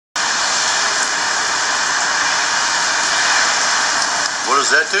What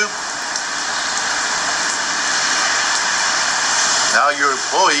does that do? Now your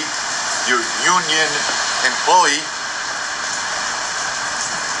employee, your union employee,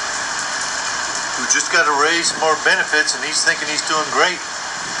 who just got to raise more benefits and he's thinking he's doing great.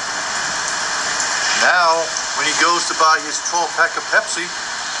 Now, when he goes to buy his 12-pack of Pepsi,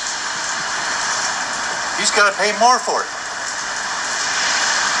 he's got to pay more for it.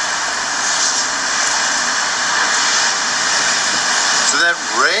 So that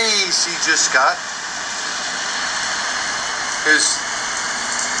raise he just got is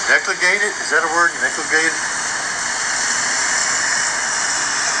negliged. Is that a word? Negliged?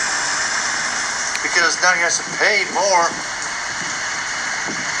 Because now he has to pay more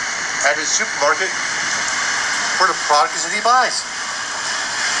at his supermarket for the products that he buys.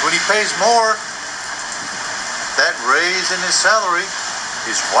 When he pays more, that raise in his salary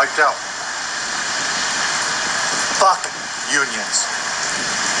is wiped out. Fuck unions.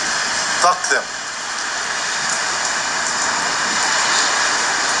 Fuck them.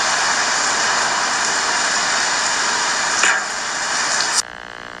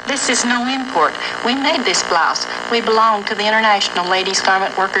 This is no import. We made this blouse. We belong to the International Ladies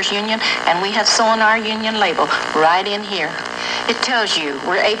Garment Workers Union, and we have sewn our union label right in here. It tells you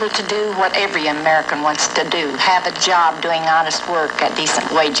we're able to do what every American wants to do, have a job doing honest work at decent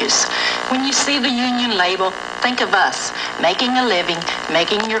wages. When you see the union label, think of us, making a living,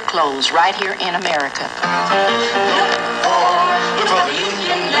 making your clothes right here in America. Look for the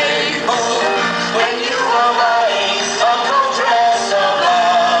union label when you are buying a coat dress of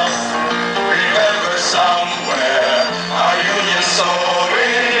love. Remember somewhere our union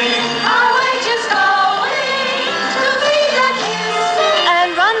soaring, our wages going to feed the kids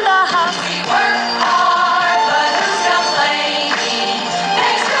and run the house. We work hard, but who's complaining?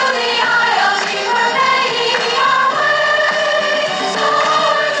 Next to the aisles we were making our way. So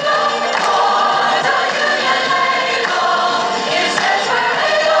always look for the union label. It says we're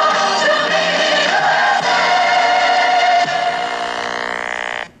able to make it USA.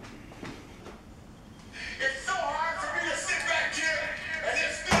 It's so hard for me to sit back here and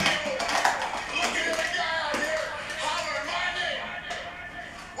this studio looking at a guy out here hollering my name.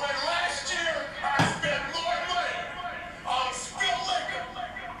 When last year I spent more money on spilled liquor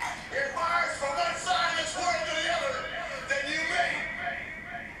in bars from one side of this world to the other than you made.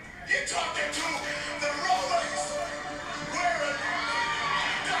 You're talking to the Rolex wearing,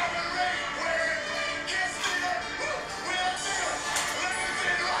 diamond ring wearing, kiss stealer, wheel stealer,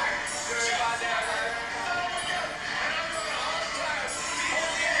 limousine right.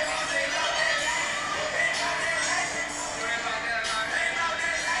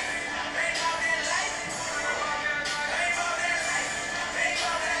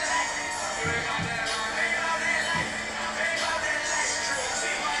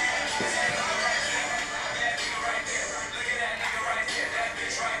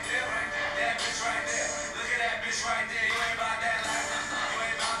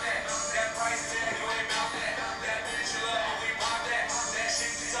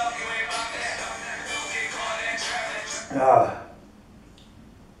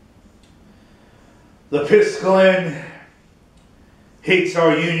 ThePglenn hates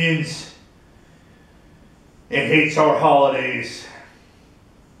our unions and hates our holidays.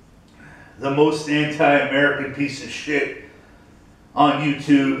 The most anti-American piece of shit on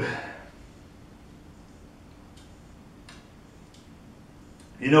YouTube.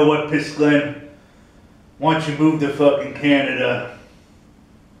 You know what, ThePglenn? Why don't you move to fucking Canada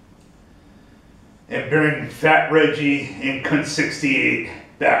and bring Fat Reggie and Cunt 68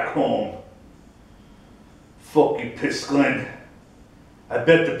 back home? Fuck you, ThePglenn. I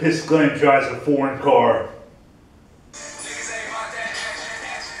bet ThePglenn drives a foreign car.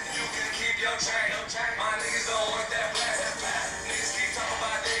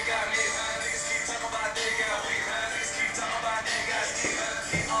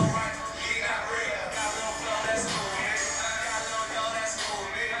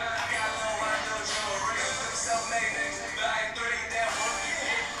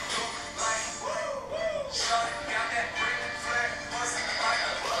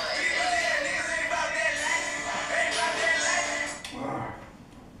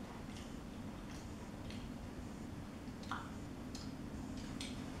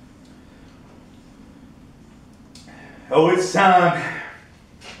 Oh, it's time.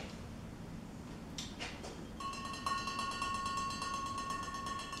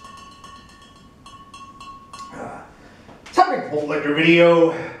 Topic Malt Liquor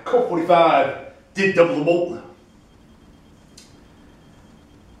video. Colt 45 did double the malt.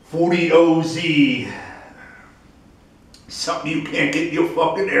 40 OZ. Something you can't get in your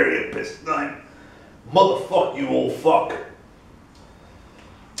fucking area, Pistolin. Motherfuck you, old fuck.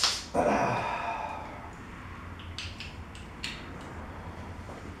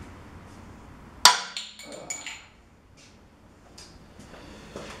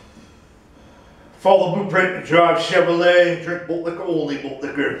 Follow the blueprint and drive Chevrolet. Drink Malt Liquor only, Malt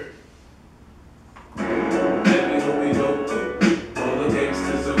Liquor.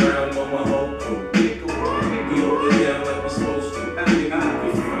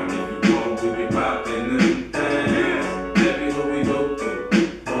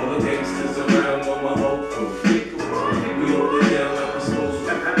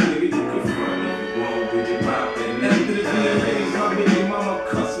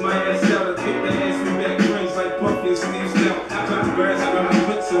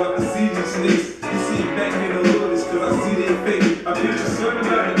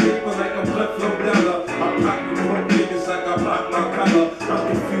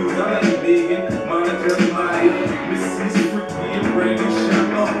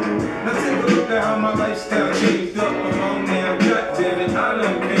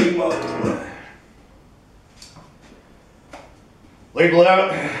 Label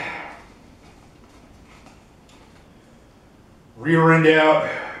out, rear end out,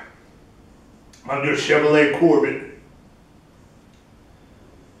 under Chevrolet Corvette,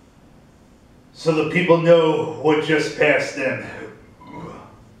 so the people know what just passed them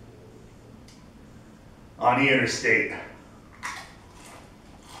on the interstate.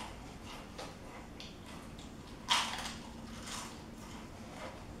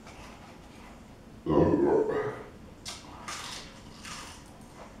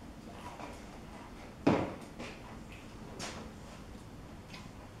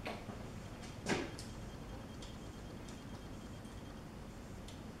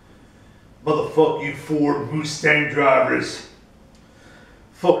 Motherfuck you Ford Mustang drivers.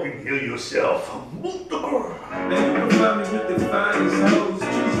 Fucking kill yourself. Now you can find me with the finest hoes.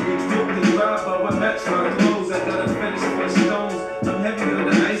 Choose me with the vibe, but I match my clothes. I got a fetish for stones. I'm heavy on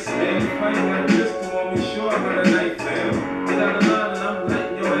the ice, man. If I ain't got a pistol on me, sure I got a knife, fam. Get out of line and I'm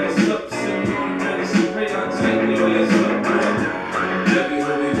lighting your ass up. Send me on the kind of spray, I'll tighten your ass up, man. Heavy on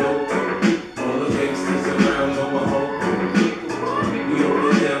the dope. All the gangsters around on my whole crew. We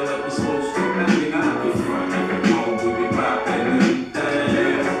hold it down like we're supposed to. I mean, I can front if you want. We be popping them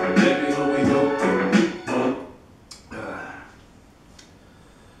things. Heavy on the dope.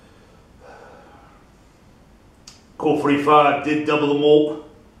 Colt 45 did double the malt.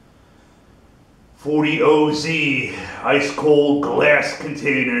 40 OZ, ice cold glass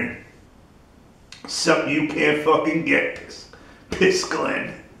container. Something you can't fucking get,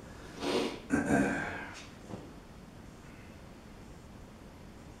 Pistolin.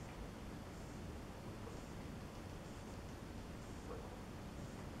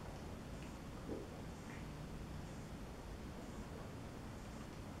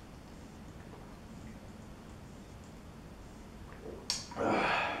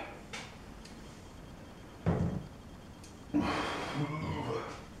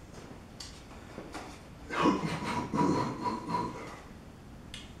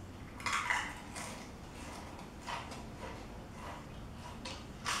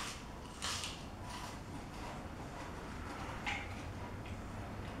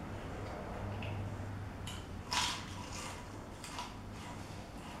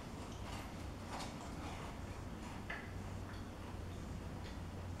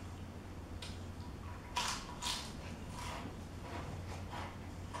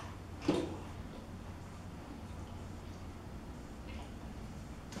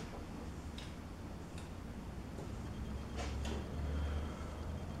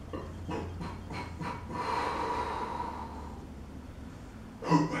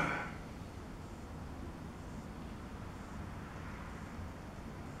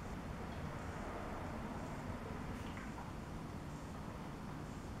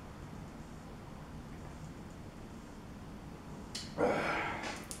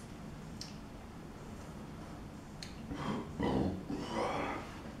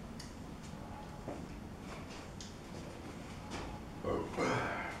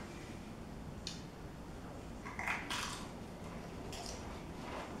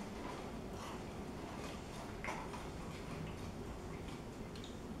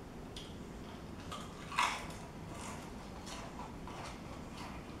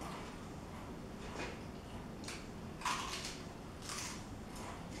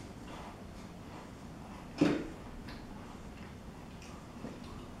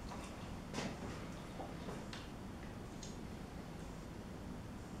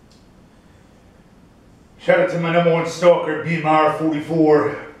 Shout out to my number one stalker,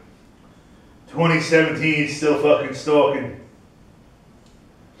 BMR44. 2017, still fucking stalking.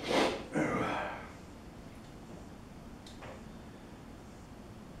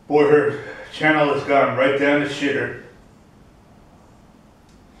 Boy, her channel has gone right down the shitter.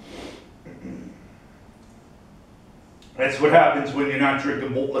 That's what happens when you're not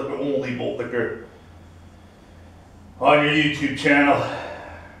drinking malt liquor, only malt liquor, on your YouTube channel.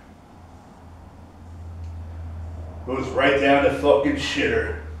 Goes right down the fucking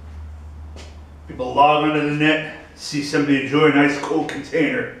shitter. People log onto the net, see somebody enjoy a nice cold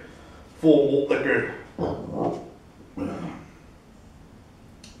container full of malt liquor,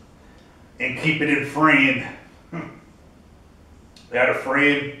 and keep it in frame. Out of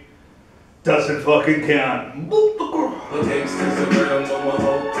frame doesn't fucking count. The gangsters around on my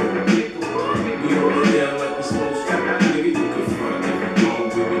whole crew. We hold it down like we supposed to. Nigga, you can front if you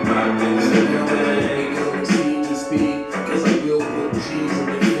want. We be poppin'. Ain't gonna exceed the speed. Cause I will put cheese on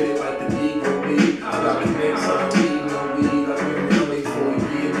the fit like the Negro beat. I got connects, I don't need no weed. I've been around late for a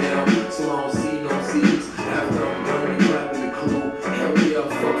year now, so I don't see no seeds. After I'm done, we rapping the crew. Hell yeah,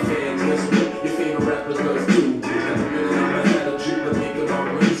 fuck fans. Guess what? Your favorite rapper does too. At the minute I'ma have a drip, but nigga, my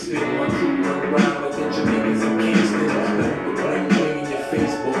ring spin. My crew run wild like the Jamaicans in Kingston.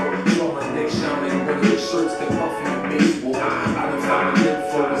 Shirts that puff in baseball. I done found a lip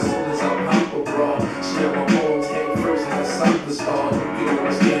for as soon as I pop a bra. She had my balls head first like a soccer star. You can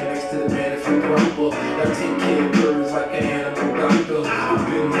always stand next to the man if you're proper. I take care of birds like an animal doctor. I've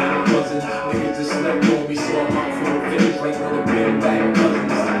been down buzzing. Niggas just slept on me, so I'm out for revenge like one of them back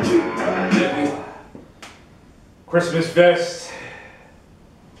cousins. Christmas Fest.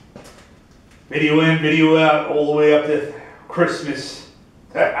 Video in, video out, all the way up to Christmas.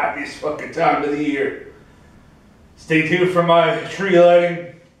 The happiest fucking time of the year. Stay tuned for my tree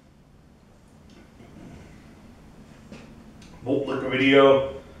lighting, Malt Liquor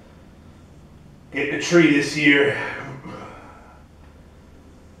video. Getting a tree this year.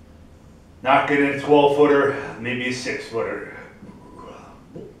 Not getting a 12-footer, maybe a 6-footer.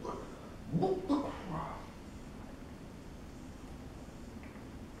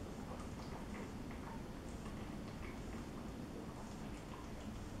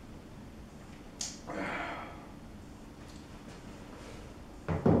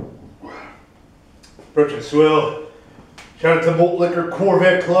 Approaching Swill. Shout out to Malt Liquor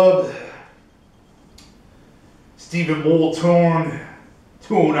Corvette Club. Stephen Moulton,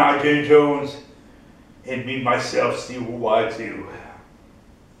 Toon I.J. Jones, and me, myself, Steve Y2.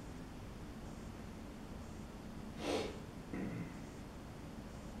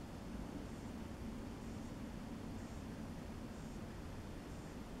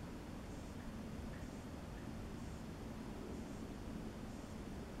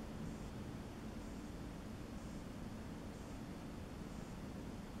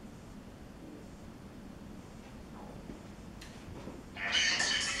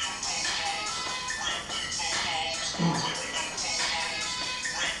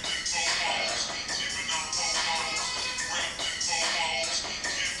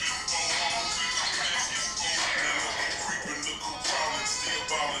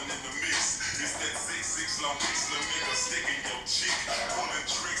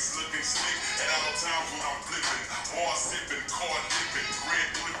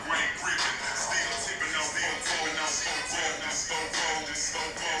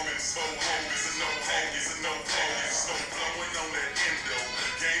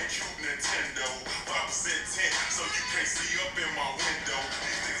 So you can't see up in my window.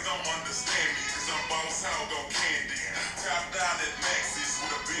 These niggas don't understand me, cause I'm boss hog on candy. Top down at Maxis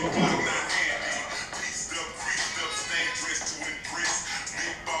with a big block not handy. Pieced up, creased up, stand dressed to impress.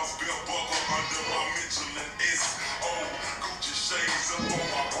 Big boss belt buckle under my Michelin S. Oh, Gucci shades up on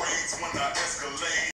my braids when I escalade.